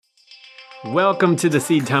Welcome to the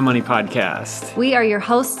Seed Time Money Podcast. We are your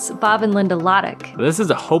hosts, Bob and Linda Loddick. This is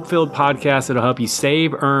a hope-filled podcast that'll help you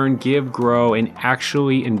save, earn, give, grow, and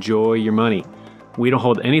actually enjoy your money. We don't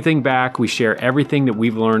hold anything back. We share everything that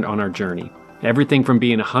we've learned on our journey. Everything from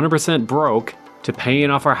being 100% broke to paying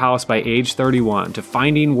off our house by age 31, to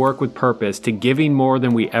finding work with purpose, to giving more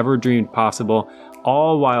than we ever dreamed possible,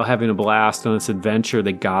 all while having a blast on this adventure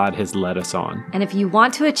that God has led us on. And if you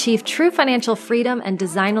want to achieve true financial freedom and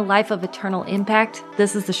design a life of eternal impact,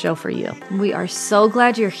 this is the show for you. We are so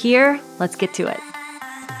glad you're here. Let's get to it.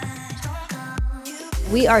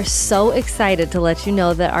 We are so excited to let you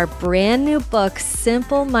know that our brand new book,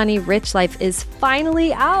 Simple Money, Rich Life, is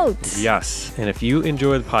finally out. Yes. And if you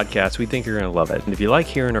enjoy the podcast, we think you're going to love it. And if you like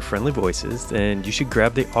hearing our friendly voices, then you should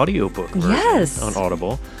grab the audiobook version on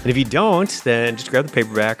Audible. And if you don't, then just grab the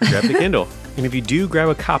paperback or grab the Kindle. And if you do grab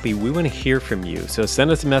a copy, we want to hear from you. So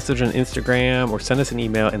send us a message on Instagram or send us an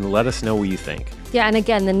email and let us know what you think. Yeah, and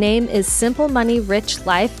again, the name is Simple Money, Rich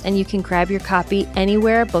Life, and you can grab your copy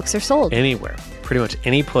anywhere books are sold. Anywhere. Pretty much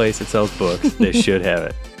any place that sells books, they should have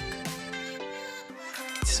it.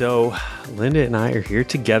 So Linda and I are here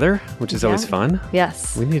together, which is always fun.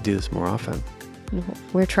 Yes. We need to do this more often.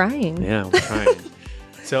 We're trying. Yeah, we're trying.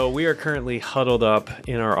 So we are currently huddled up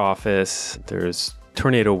in our office. There's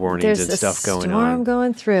tornado warnings and stuff going on. There's a storm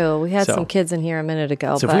going through. We had some kids in here a minute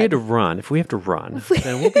ago. So if we have to run,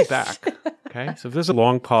 then we'll be back. Okay, so if there's a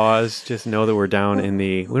long pause, just know that we're down in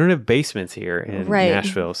we don't have basements here in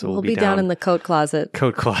Nashville, so we'll be down in the coat closet.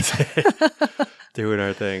 Doing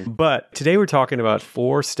our thing. But today we're talking about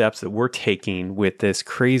 4 steps that we're taking with this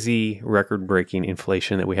crazy record-breaking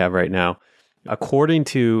inflation that we have right now. According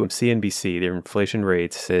to CNBC, their inflation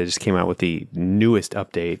rates, they just came out with the newest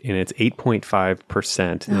update, and it's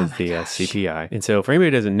 8.5% is the CPI. And so for anybody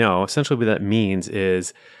who doesn't know, essentially what that means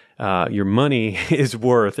is your money is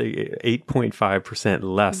worth 8.5%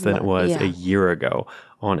 less than it was a year ago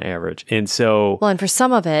on average. And so... Well, and for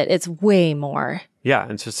some of it, it's way more. Yeah.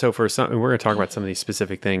 And so for some, we're going to talk about some of these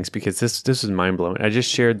specific things because this is mind-blowing. I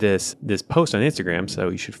just shared this post on Instagram, so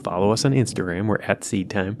you should follow us on Instagram. We're at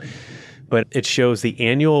SeedTime. But it shows the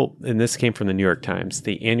annual, and this came from the New York Times,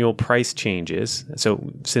 the annual price changes. So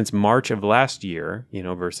since March of last year,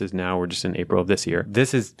 versus now we're just in April of this year,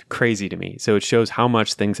 this is crazy to me. So it shows how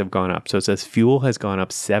much things have gone up. So it says fuel has gone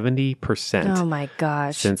up 70%. Oh my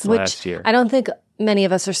gosh. Since last year. I don't think many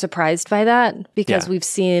of us are surprised by that because we've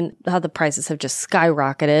seen how the prices have just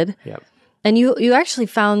skyrocketed. Yep. And you actually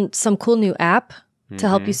found some cool new app to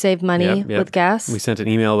help you save money with gas. We sent an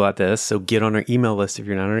email about this. So get on our email list if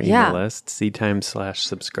you're not on our email list.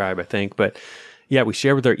 SeedTime/subscribe, I think. But yeah, we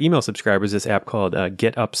share with our email subscribers this app called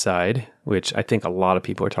Get Upside, which I think a lot of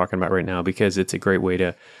people are talking about right now because it's a great way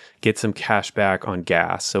to get some cash back on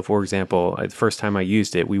gas. So for example, the first time I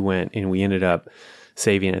used it, we went and we ended up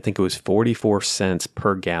saving, I think it was 44 cents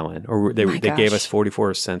per gallon. Or they gave us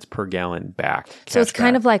 44 cents per gallon back. So it's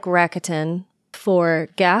kind of like Rakuten for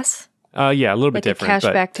gas? Yeah, a little bit different. Like a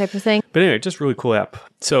cashback type of thing. But anyway, just really cool app.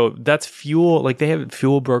 So that's fuel. Like they have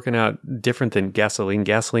fuel broken out different than gasoline.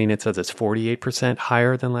 Gasoline, it says it's 48%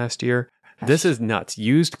 higher than last year. Gosh. This is nuts.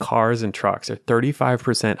 Used cars and trucks are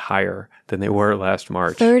 35% higher than they were last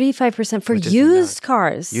March. 35% for used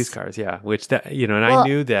cars. Used cars, yeah. Which that I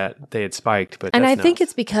knew that they had spiked, but and I think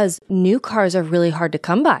it's because new cars are really hard to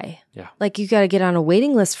come by. Yeah, like you got to get on a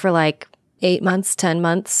waiting list for like 8 months, 10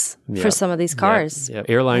 months for some of these cars. Yeah.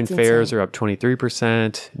 Airline fares are up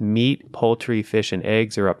 23%. Meat, poultry, fish, and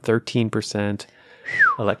eggs are up 13%.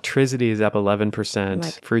 Electricity is up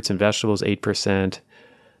 11%. Fruits and vegetables, 8%.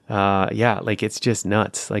 It's just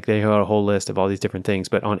nuts. Like they have a whole list of all these different things.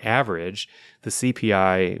 But on average, the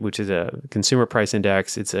CPI, which is a consumer price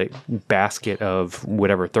index, it's a basket of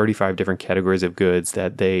 35 different categories of goods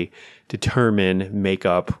that they determine make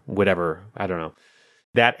up whatever, I don't know.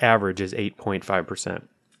 That average is 8.5%.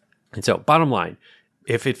 And so bottom line,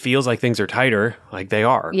 if it feels like things are tighter, like they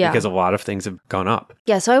are, because a lot of things have gone up.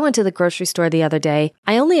 Yeah, so I went to the grocery store the other day.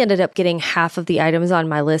 I only ended up getting half of the items on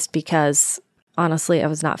my list because honestly, I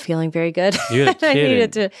was not feeling very good. You had a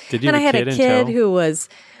kid. I had a kid who was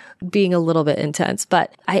being a little bit intense,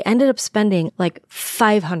 but I ended up spending like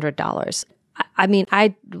 $500. I mean,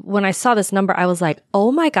 when I saw this number, I was like,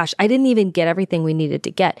 oh my gosh, I didn't even get everything we needed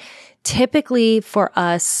to get. Typically for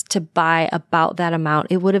us to buy about that amount,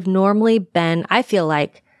 it would have normally been, I feel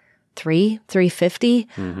like $350.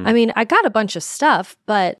 Mm-hmm. I mean, I got a bunch of stuff,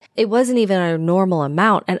 but it wasn't even a normal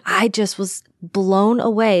amount. And I just was blown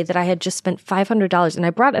away that I had just spent $500 and I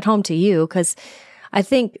brought it home to you because I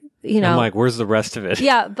think I'm like, where's the rest of it?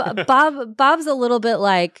 Yeah, Bob's a little bit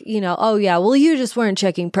like, oh yeah, well, you just weren't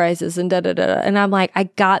checking prices and da-da-da. And I'm like, I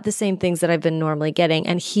got the same things that I've been normally getting.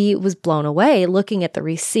 And he was blown away looking at the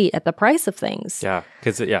receipt at the price of things. Yeah,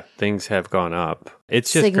 because things have gone up.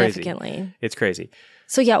 It's just significantly. Crazy. It's crazy.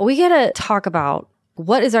 So yeah, we got to talk about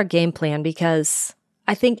what is our game plan, because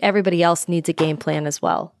I think everybody else needs a game plan as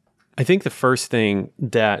well. I think the first thing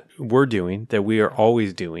that we're doing, that we are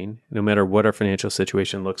always doing, no matter what our financial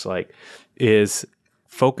situation looks like, is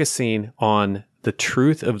focusing on the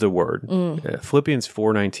truth of the word. Philippians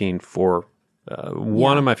 4:19,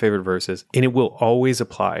 one of my favorite verses, and it will always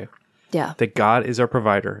apply. Yeah. That God is our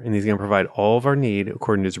provider, and he's going to provide all of our need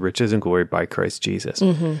according to his riches and glory by Christ Jesus.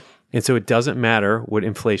 Mm-hmm. And so it doesn't matter what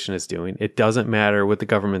inflation is doing. It doesn't matter what the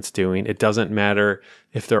government's doing. It doesn't matter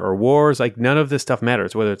if there are wars. Like, none of this stuff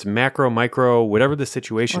matters, whether it's macro, micro, whatever the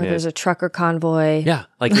situation is. Or there's a trucker convoy. Yeah.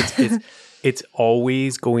 Like, it's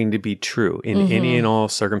always going to be true in any and all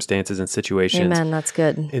circumstances and situations. Amen. That's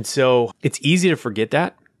good. And so it's easy to forget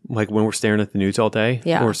that. Like when we're staring at the news all day,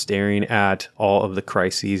 we're staring at all of the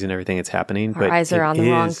crises and everything that's happening. Our eyes are on the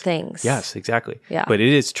wrong things. Yes, exactly. Yeah. But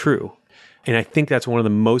it is true. And I think that's one of the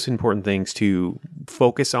most important things to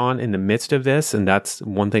focus on in the midst of this. And that's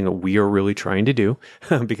one thing that we are really trying to do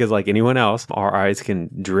because, like anyone else, our eyes can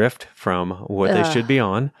drift from what they should be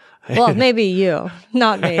on. Well, maybe you,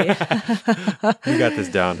 not me. You got this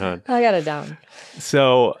down, hon. I got it down.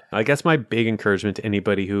 So I guess my big encouragement to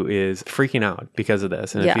anybody who is freaking out because of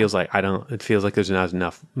this, and it feels like there's not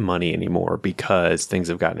enough money anymore because things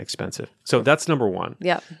have gotten expensive. So that's number one.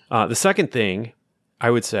 Yeah. The second thing I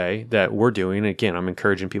would say that we're doing, and again, I'm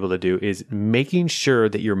encouraging people to do, is making sure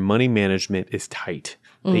that your money management is tight.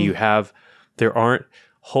 That there aren't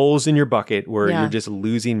holes in your bucket where you're just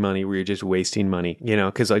losing money, where you're just wasting money,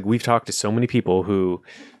 because like we've talked to so many people who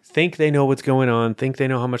think they know what's going on, think they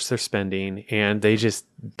know how much they're spending, and they just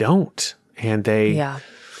don't. And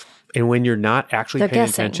and when you're not actually paying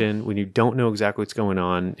attention, when you don't know exactly what's going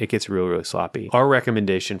on, it gets really, really sloppy. Our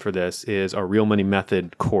recommendation for this is our Real Money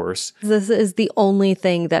Method course. This is the only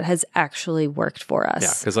thing that has actually worked for us.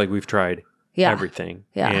 Yeah, because like we've tried everything.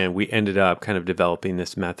 Yeah. And we ended up kind of developing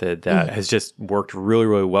this method that has just worked really,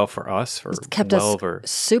 really well for us. It's kept us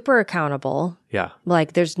super accountable. Yeah.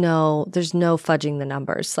 Like there's no fudging the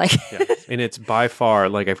numbers. Like And it's by far,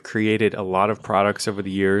 like I've created a lot of products over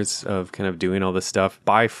the years of kind of doing all this stuff.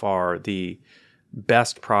 By far the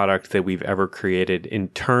best product that we've ever created in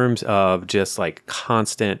terms of just like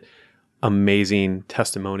constant, amazing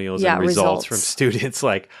testimonials and results from students.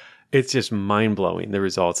 Like, it's just mind-blowing, the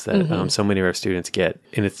results that so many of our students get.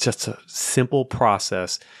 And it's just a simple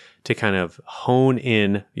process to kind of hone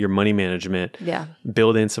in your money management,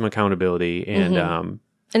 build in some accountability, and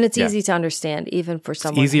it's easy to understand, even for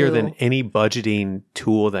someone It's easier than any budgeting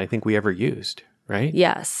tool that I think we ever used, right?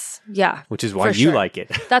 Yes. Yeah. Which is why you like it.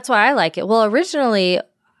 That's why I like it. Well, originally,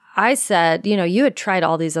 I said, you had tried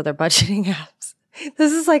all these other budgeting apps.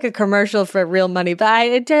 This is like a commercial for Real Money, but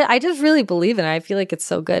I just really believe in it. I feel like it's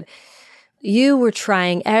so good. You were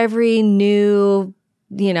trying every new,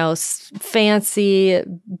 fancy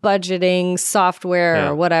budgeting software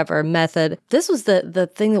or whatever method. This was the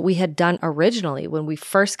thing that we had done originally when we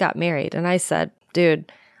first got married. And I said,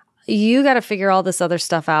 dude, you got to figure all this other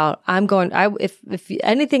stuff out. If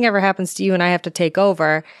anything ever happens to you and I have to take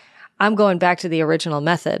over, I'm going back to the original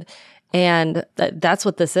method. And that's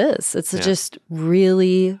what this is. It's just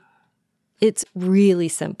really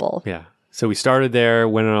simple. Yeah. So we started there,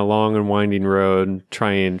 went on a long and winding road,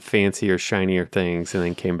 trying fancier, shinier things, and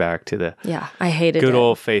then came back to the I hated good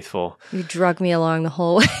old faithful. You drug me along the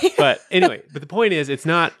whole way. But anyway, the point is, it's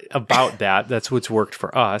not about that. That's what's worked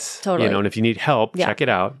for us. Totally. And if you need help, check it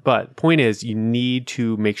out. But the point is, you need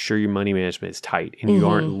to make sure your money management is tight and you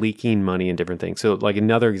aren't leaking money in different things. So like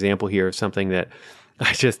another example here of something that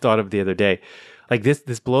I just thought of the other day. Like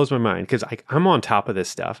this blows my mind because I'm on top of this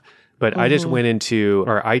stuff. But I just went into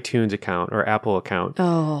our iTunes account or Apple account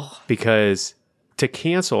because to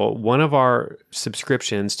cancel one of our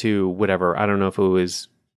subscriptions to whatever, I don't know if it was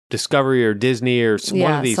Discovery or Disney or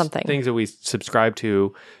one of these things that we subscribe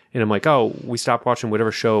to. And I'm like, oh, we stopped watching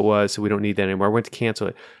whatever show it was, so we don't need that anymore. I went to cancel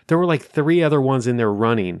it. There were like 3 other ones in there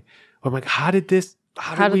running. I'm like, how did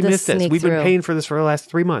we miss this? We've been paying for this for the last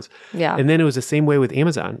 3 months. Yeah. And then it was the same way with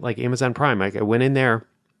Amazon, like Amazon Prime. Like I went in there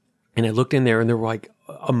and I looked in there and there were like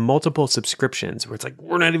multiple subscriptions where it's like,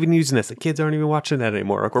 we're not even using this. The kids aren't even watching that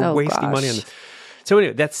anymore. Like we're wasting money on this. So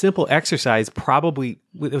anyway, that simple exercise it was probably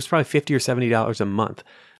 $50 or $70 a month.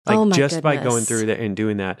 Like just by going through that and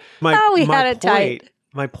doing that. We had it tight.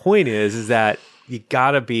 My point is that you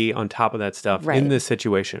got to be on top of that stuff Right. in this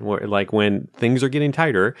situation where like when things are getting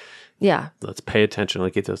tighter, Yeah. let's pay attention,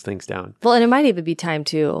 like get those things down. Well, and it might even be time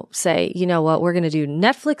to say, you know what, we're going to do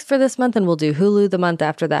Netflix for this month and we'll do Hulu the month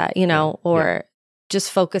after that, you know, or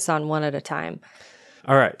just focus on one at a time.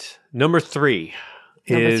 All right. Number three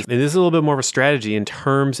is, and this is a little bit more of a strategy in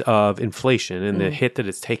terms of inflation and the hit that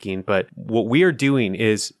it's taking. But what we are doing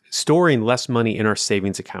is storing less money in our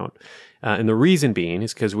savings account. And the reason being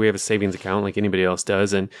is because we have a savings account like anybody else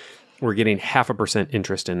does, and we're getting 0.5%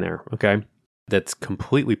 interest in there. Okay. That's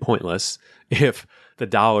completely pointless if the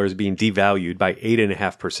dollar is being devalued by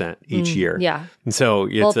 8.5% each year. Yeah. And so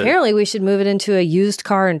it's Well, apparently we should move it into a used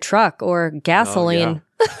car and truck or gasoline.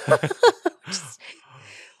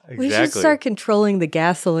 We should start controlling the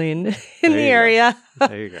gasoline in the area.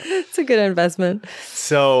 There you go. It's a good investment.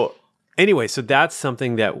 So anyway, so that's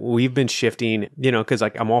something that we've been shifting, you know, because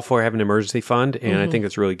like I'm all for having an emergency fund and I think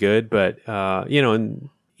it's really good. But, you know, and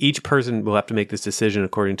each person will have to make this decision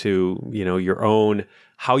according to, you know, your own,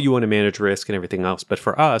 how you want to manage risk and everything else. But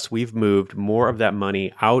for us, we've moved more of that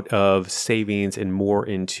money out of savings and more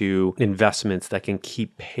into investments that can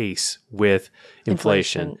keep pace with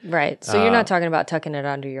inflation. Right. So you're not talking about tucking it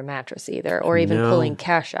under your mattress either, or even pulling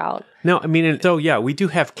cash out. No, I mean, and so yeah, we do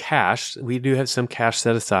have cash. We do have some cash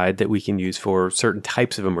set aside that we can use for certain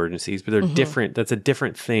types of emergencies, but they're different. That's a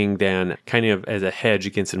different thing than kind of as a hedge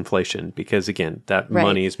against inflation, because again, that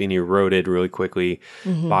money is being eroded really quickly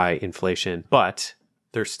by inflation. But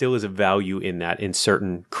there still is a value in that in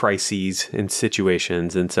certain crises and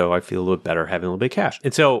situations. And so I feel a little bit better having a little bit of cash.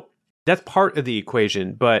 And so that's part of the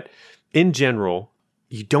equation. But in general,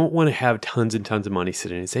 you don't want to have tons and tons of money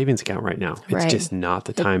sitting in a savings account right now. It's just not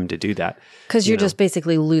the time to do that. Because you're just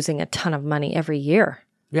basically losing a ton of money every year.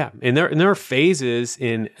 Yeah. And there are phases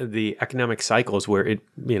in the economic cycles where it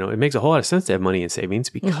makes a whole lot of sense to have money in savings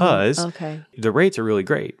because the rates are really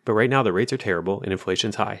great. But right now the rates are terrible and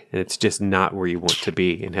inflation's high. And it's just not where you want to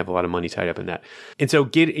be and have a lot of money tied up in that. And so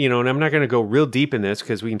and I'm not going to go real deep in this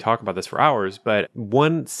because we can talk about this for hours. But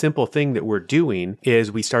one simple thing that we're doing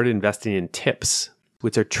is we started investing in TIPS,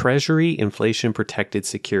 which are Treasury Inflation Protected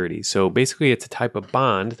Securities. So basically it's a type of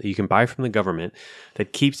bond that you can buy from the government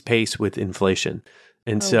that keeps pace with inflation.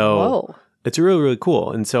 And so it's really, really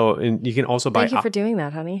cool. And so you can also buy... Thank you for doing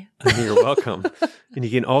that, honey. You're welcome. And you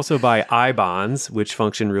can also buy I-bonds, which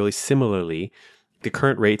function really similarly. The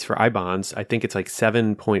current rates for I-bonds, I think it's like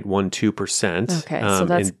 7.12%. Okay, so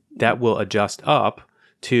that's... And that will adjust up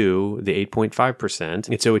to the 8.5%.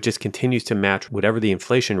 And so it just continues to match whatever the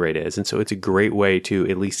inflation rate is. And so it's a great way to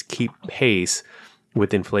at least keep pace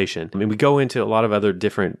with inflation. I mean, we go into a lot of other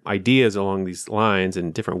different ideas along these lines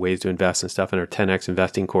and different ways to invest and stuff in our 10X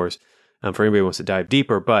investing course for anybody who wants to dive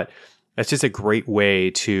deeper. But it's just a great way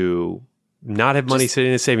to not have money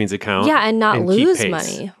sitting in a savings account. Yeah, and not lose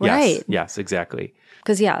money. Right. Yes, exactly.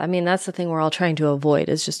 Because, I mean, that's the thing we're all trying to avoid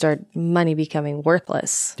is just our money becoming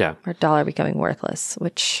worthless. Yeah. Our dollar becoming worthless,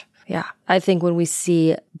 which... Yeah. I think when we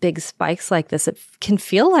see big spikes like this, it can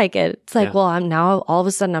feel like it. It's like, well, I'm now all of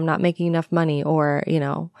a sudden I'm not making enough money or,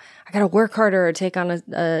 I got to work harder or take on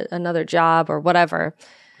another job or whatever.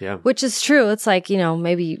 Yeah. Which is true. It's like,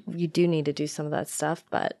 maybe you do need to do some of that stuff,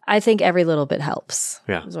 but I think every little bit helps.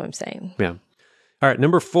 Yeah. Is what I'm saying. Yeah. All right.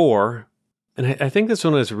 Number 4. And I think this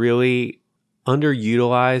one is really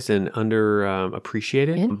underutilized and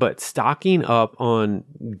underappreciated, but stocking up on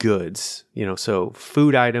goods, so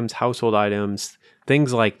food items, household items,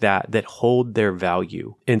 things like that hold their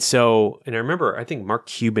value. And I remember, I think Mark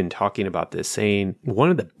Cuban talking about this, saying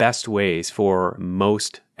one of the best ways for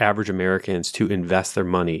most average Americans to invest their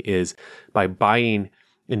money is by buying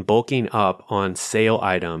and bulking up on sale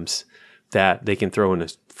items that they can throw in a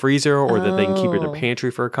freezer or that they can keep in their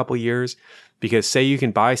pantry for a couple years. Because say you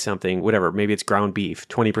can buy something, whatever, maybe it's ground beef,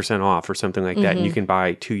 20% off or something like that, and you can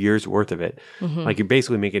buy 2 years worth of it. Like you're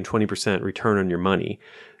basically making 20% return on your money,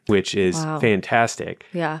 which is fantastic.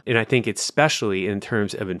 Yeah. And I think especially in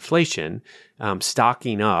terms of inflation,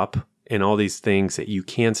 stocking up and all these things that you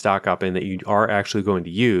can stock up in that you are actually going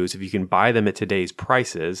to use, if you can buy them at today's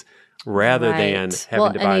prices rather than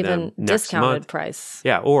having to buy them next discounted month. Price.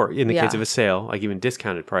 Yeah, or in the case of a sale, like even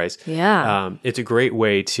discounted price. Yeah. It's a great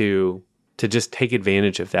way to just take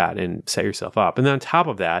advantage of that and set yourself up. And then on top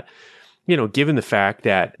of that, given the fact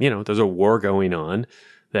that, there's a war going on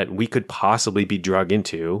that we could possibly be drug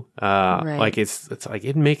into, like it's like,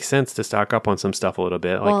 it makes sense to stock up on some stuff a little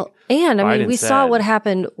bit. Well, and we saw what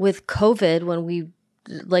happened with COVID when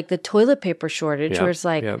the toilet paper shortage, where it's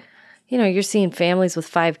like, you're seeing families with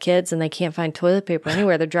 5 kids and they can't find toilet paper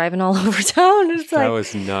anywhere. They're driving all over town. It's that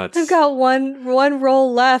was nuts. They've got one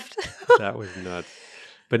roll left. That was nuts.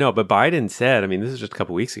 But Biden said, I mean, this is just a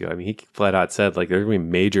couple weeks ago. I mean, he flat out said like there's going to be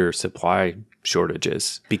major supply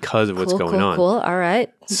shortages because of what's going on. Cool. All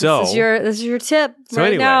right. So this is your tip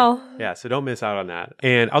anyway, now. Yeah. So don't miss out on that.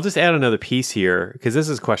 And I'll just add another piece here because this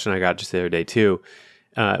is a question I got just the other day too.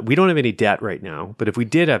 We don't have any debt right now, but if we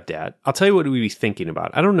did have debt, I'll tell you what we'd be thinking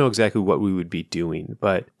about. I don't know exactly what we would be doing,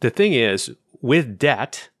 but the thing is, with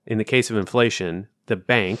debt, in the case of inflation, the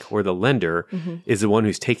bank or the lender is the one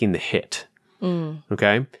who's taking the hit.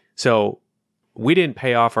 Okay? So we didn't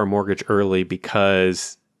pay off our mortgage early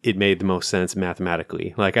because it made the most sense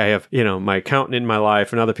mathematically. Like I have, my accountant in my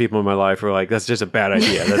life and other people in my life were like, that's just a bad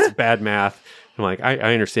idea. That's bad math. I'm like,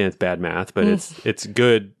 I understand it's bad math, but it's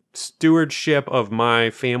good stewardship of my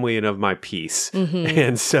family and of my peace.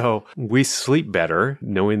 And so we sleep better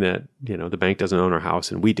knowing that, the bank doesn't own our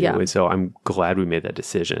house and we do. Yeah. And so I'm glad we made that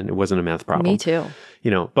decision. It wasn't a math problem. Me too.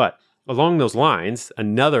 But along those lines,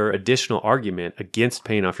 another additional argument against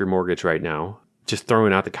paying off your mortgage right now, just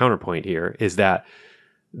throwing out the counterpoint here, is that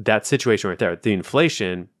situation right there, the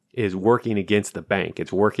inflation is working against the bank.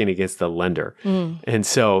 It's working against the lender. And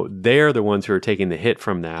so they're the ones who are taking the hit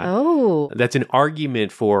from that. Oh. That's an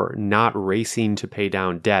argument for not racing to pay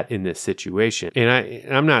down debt in this situation.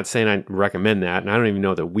 And I'm not saying I recommend that, and I don't even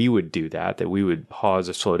know that we would do that we would pause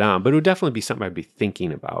or slow down, but it would definitely be something I'd be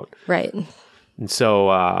thinking about. Right. And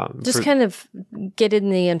so just kind of get in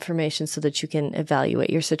the information so that you can evaluate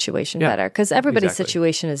your situation better, because everybody's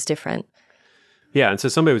situation is different. Yeah, and so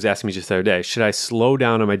somebody was asking me just the other day, should I slow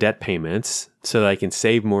down on my debt payments so that I can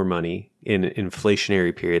save more money in an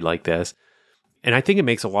inflationary period like this? And I think it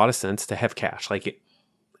makes a lot of sense to have cash. Like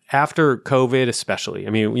after COVID especially, I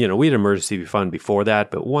mean, we had an emergency fund before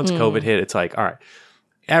that, but once COVID hit, it's like, all right,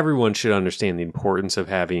 everyone should understand the importance of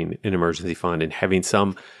having an emergency fund and having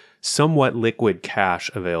some somewhat liquid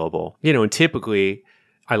cash available. And typically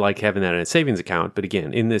I like having that in a savings account. But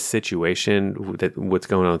again, in this situation, what's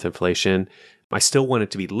going on with inflation, I still want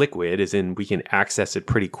it to be liquid, as in we can access it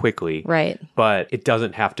pretty quickly. Right. But it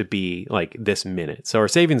doesn't have to be like this minute. So our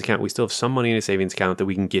savings account, we still have some money in a savings account that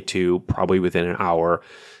we can get to probably within an hour.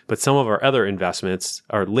 But some of our other investments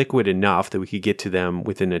are liquid enough that we could get to them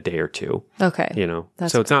within a day or two. Okay.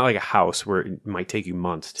 So it's not like a house where it might take you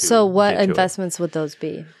months to. So what investments would those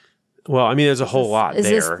be? Well, I mean, there's a whole lot there.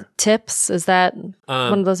 Is this tips? Is that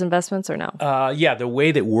one of those investments or no? Yeah, the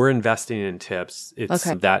way that we're investing in tips,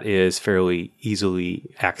 that is fairly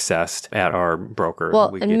easily accessed at our broker.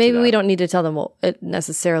 Well, and maybe we don't need to tell them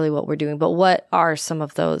necessarily what we're doing, but what are some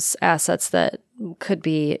of those assets that could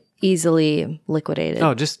be easily liquidated?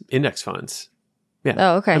 Oh, just index funds. Yeah.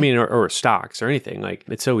 Oh, okay. I mean, or stocks or anything. Like,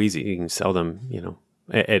 it's so easy. You can sell them,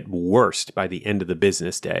 at worst by the end of the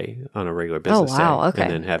business day on a regular business day. Oh, wow. Okay.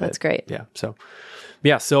 And then have That's great. Yeah.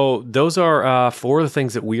 So those are 4 of the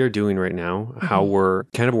things that we are doing right now, how we're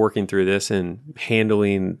kind of working through this and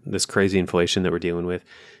handling this crazy inflation that we're dealing with.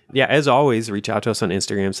 Yeah, as always, reach out to us on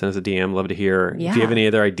Instagram, send us a DM. Love to hear. Yeah. If you have any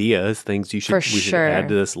other ideas, things we should sure add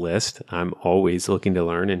to this list. I'm always looking to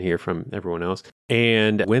learn and hear from everyone else.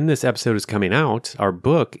 And when this episode is coming out, our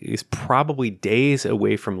book is probably days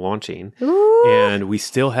away from launching. Ooh. And we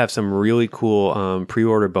still have some really cool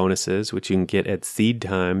pre-order bonuses, which you can get at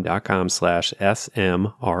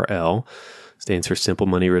seedtime.com/SMRL. Stands for Simple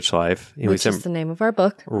Money, Rich Life. And which is the name of our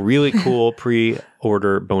book. Really cool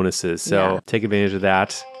pre-order bonuses. So take advantage of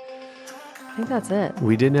that. I think that's it.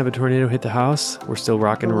 We didn't have a tornado hit the house. We're still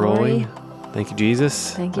rocking and rolling. Thank you,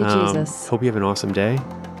 Jesus. Thank you, Jesus. Hope you have an awesome day.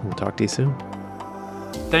 We'll talk to you soon.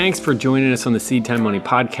 Thanks for joining us on the Seed Time Money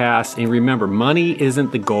podcast. And remember, money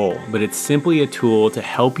isn't the goal, but it's simply a tool to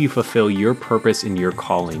help you fulfill your purpose and your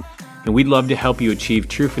calling. And we'd love to help you achieve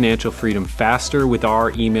true financial freedom faster with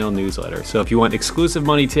our email newsletter. So if you want exclusive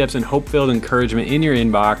money tips and hope-filled encouragement in your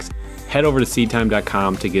inbox, head over to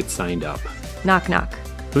seedtime.com to get signed up. Knock, knock.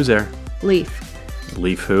 Who's there? Leaf.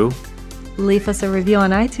 Leaf who? Leave us a review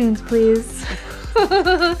on iTunes, please.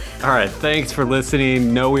 All right. Thanks for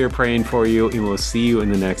listening. Know we are praying for you, and we'll see you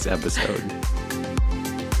in the next episode.